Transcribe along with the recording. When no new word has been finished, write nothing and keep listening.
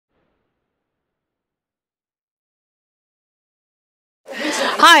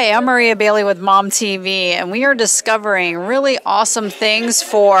Hi, I'm Maria Bailey with Mom TV, and we are discovering really awesome things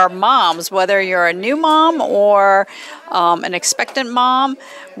for moms, whether you're a new mom or an expectant mom.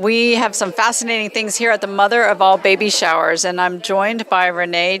 We have some fascinating things here at the Mother of All Baby Showers, and I'm joined by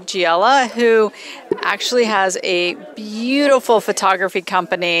Renee Giella, who actually has a beautiful photography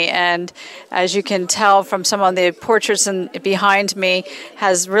company, and as you can tell from some of the portraits behind me,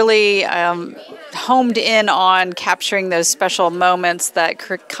 has really homed in on capturing those special moments that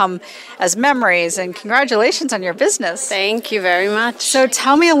come as memories. And congratulations on your business. Thank you very much. So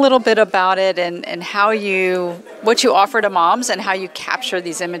tell me a little bit about it and what you offer to moms and how you capture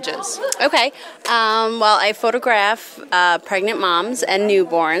these images. Okay. Well, I photograph pregnant moms and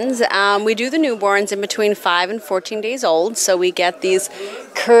newborns. We do the newborns in between 5 and 14 days old, so we get these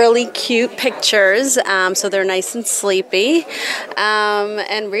curly, cute pictures, so they're nice and sleepy.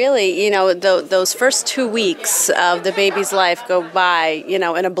 And really, those first 2 weeks of the baby's life go by,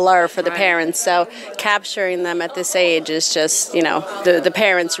 in a blur for the parents. So capturing them at this age is just, the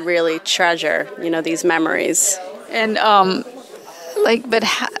parents really treasure, these memories. And I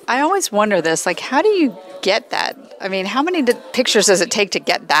always wonder this, how do you get that? I mean, how many pictures does it take to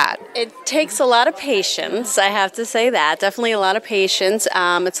get that? It takes a lot of patience, I have to say that. Definitely a lot of patience.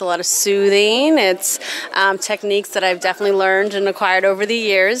 It's a lot of soothing. It's techniques that I've definitely learned and acquired over the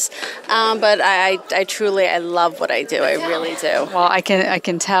years. But I truly love what I do. I really do. Well, I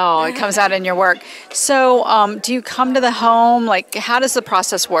can tell. It comes out in your work. So do you come to the home? How does the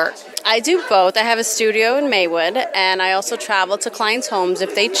process work? I do both. I have a studio in Maywood, and I also travel to clients' homes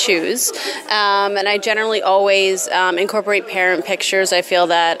if they choose. And I generally always incorporate parent pictures. I feel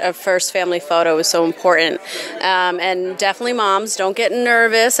that a first family photo is so important. And definitely moms, don't get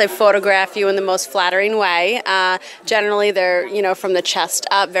nervous. I photograph you in the most flattering way. Generally, they're, from the chest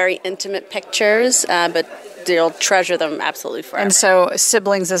up, very intimate pictures, but you'll treasure them absolutely forever. And so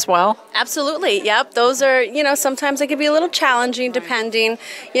siblings as well? Absolutely, yep. Those are, sometimes they can be a little challenging depending,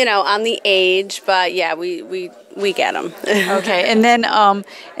 on the age, but yeah, we get them. Okay, and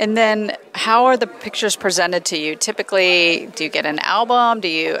then how are the pictures presented to you? Typically, do you get an album?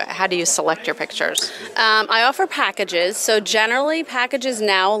 How do you select your pictures? I offer packages. So generally, packages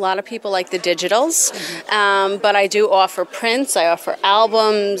now, a lot of people like the digitals, but I do offer prints. I offer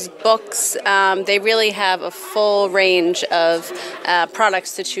albums, books. They really have a full range of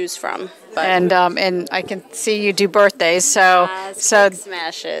products to choose from. But and I can see you do birthdays, so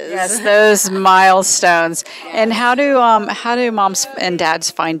smashes. Yes, those milestones. And how do moms and dads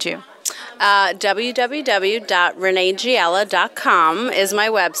find you? www.reneegiella.com is my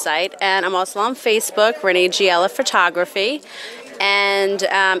website, and I'm also on Facebook, Renee Giella Photography, and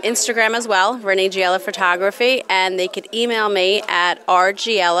Instagram as well, Renee Giella Photography, and they could email me at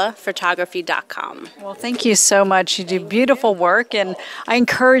rgiellaphotography.com. Well, thank you so much. You do beautiful work, and I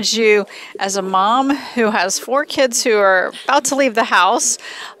encourage you as a mom who has 4 kids who are about to leave the house,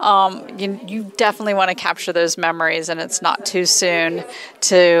 you definitely want to capture those memories, and it's not too soon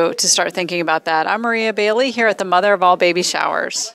to start thinking about that. I'm Maria Bailey here at the Mother of All Baby Showers.